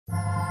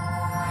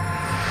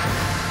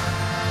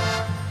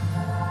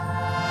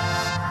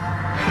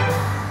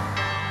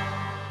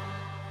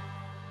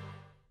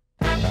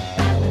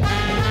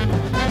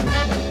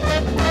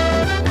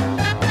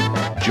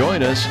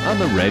join us on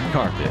the red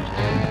carpet.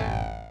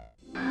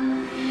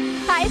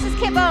 Hi, this is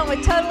Bowen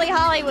with Totally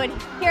Hollywood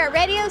here at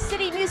Radio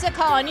City Music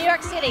Hall in New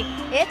York City.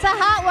 It's a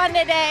hot one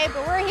today,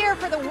 but we're here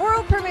for the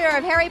world premiere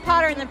of Harry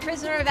Potter and the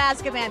Prisoner of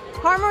Azkaban.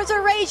 Hormones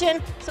are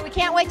raging, so we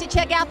can't wait to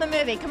check out the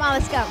movie. Come on,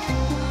 let's go.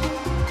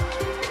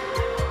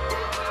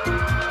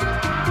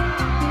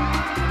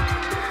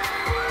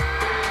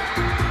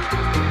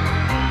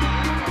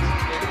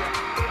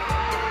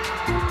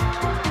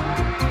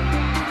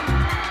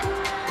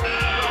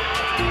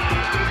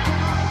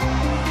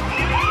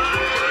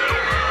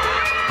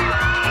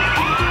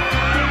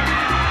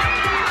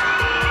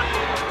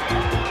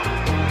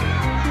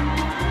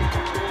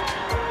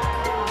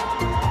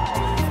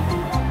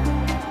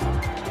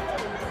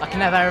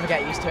 Never ever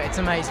get used to it. It's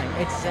amazing.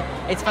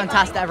 It's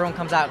fantastic that everyone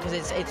comes out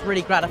because it's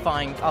really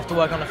gratifying after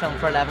working on a film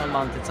for 11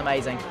 months. It's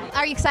amazing.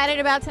 Are you excited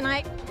about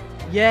tonight?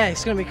 Yeah,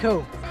 it's going to be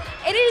cool.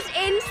 It is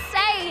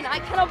insane.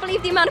 I cannot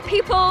believe the amount of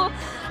people,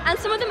 and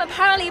some of them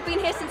apparently have been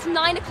here since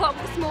 9 o'clock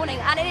this morning,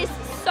 and it is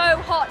so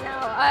hot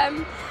now.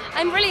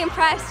 I'm really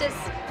impressed.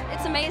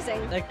 It's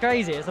amazing. They're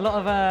crazy. There's a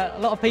lot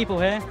of people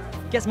here.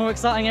 Gets more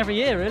exciting every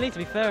year, really, to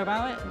be fair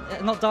about it.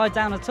 It's not died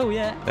down at all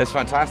yet. It's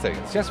fantastic.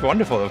 It's just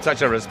wonderful. It's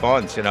such a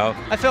response, you know.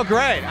 I feel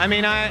great. I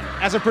mean,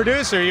 as a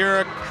producer, you're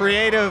a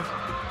creative,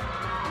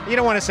 you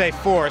don't want to say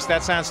force,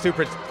 that sounds too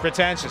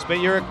pretentious,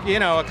 but you're,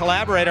 a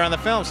collaborator on the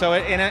film. So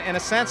in a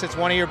sense, it's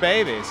one of your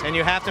babies. And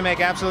you have to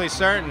make absolutely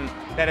certain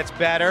that it's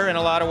better in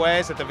a lot of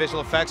ways, that the visual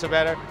effects are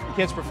better. The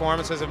kids'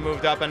 performances have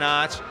moved up a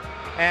notch.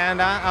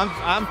 And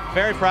I'm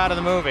very proud of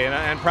the movie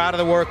and proud of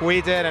the work we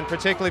did, and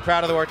particularly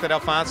proud of the work that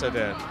Alfonso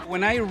did.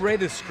 When I read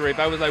the script,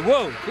 I was like,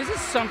 whoa, this is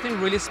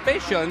something really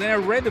special. And then I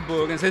read the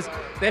book and says,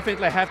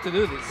 definitely I have to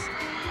do this.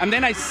 And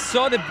then I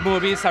saw the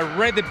movies, I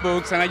read the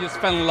books, and I just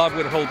fell in love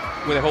with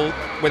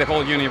the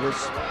whole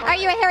universe. Are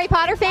you a Harry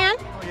Potter fan?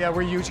 Oh, yeah,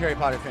 we're huge Harry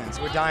Potter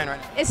fans. We're dying right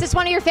now. Is this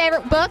one of your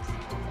favorite books?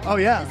 Oh,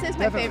 yeah. This is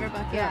my favorite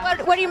book,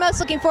 yeah. What are you most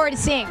looking forward to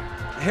seeing?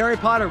 Harry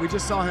Potter, we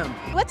just saw him.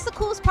 What's the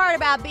coolest part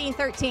about being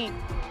 13?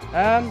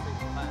 I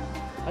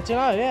don't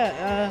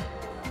know,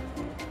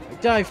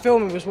 yeah.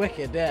 Filming was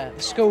wicked, yeah.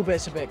 The school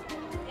bit's a bit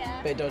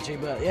dodgy,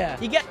 but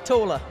yeah. You get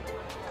taller.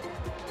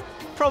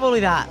 Probably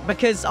that,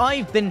 because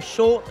I've been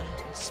short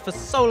for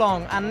so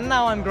long, and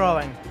now I'm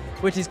growing,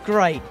 which is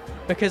great,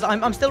 because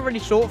I'm still really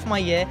short for my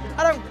year.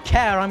 I don't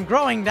care, I'm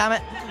growing, damn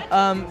it.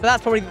 But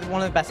that's probably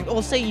one of the best things.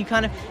 Also, you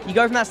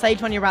go from that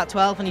stage when you're about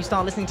 12 and you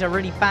start listening to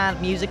really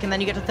bad music, and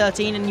then you get to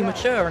 13 and you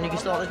mature and you can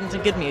start listening to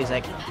good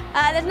music.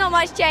 There's not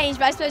much change,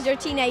 but I suppose you're a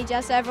teenager,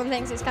 so everyone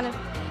thinks it's kind of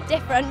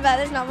different, but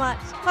there's not much.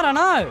 I don't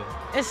know.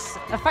 It's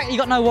the fact that you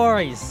got no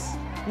worries.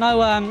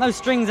 No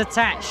strings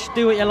attached.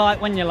 Do what you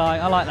like when you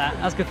like. I like that.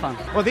 That's good fun.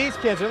 Well, these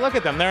kids, look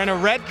at them. They're in a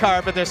red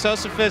carpet. They're so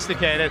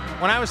sophisticated.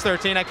 When I was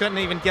 13, I couldn't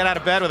even get out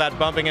of bed without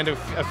bumping into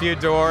a few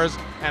doors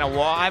and a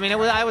wall. I mean,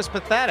 I was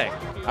pathetic.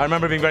 I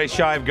remember being very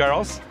shy of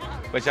girls,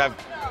 which I'm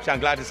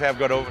glad to say I've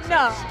got over.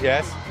 No.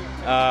 Yes.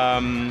 I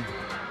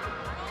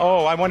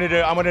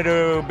wanted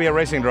to be a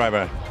racing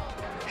driver.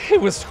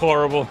 It was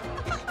horrible.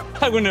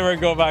 I would never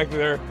go back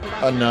there.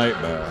 A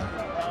nightmare.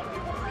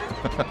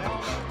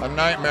 A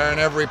nightmare in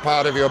every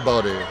part of your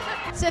body.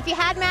 So if you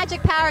had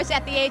magic powers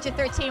at the age of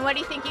 13, what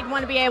do you think you'd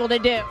want to be able to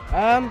do?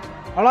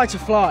 I like to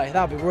fly,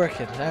 that would be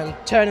wicked, and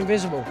turn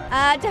invisible.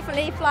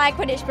 Definitely fly a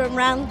Quidditch broom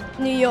around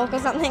New York or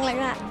something like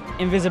that.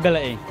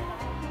 Invisibility.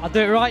 I'll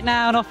do it right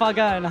now and off I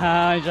go. No,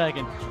 I'm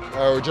joking.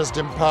 Oh, just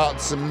impart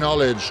some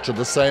knowledge to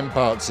the same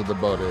parts of the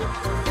body.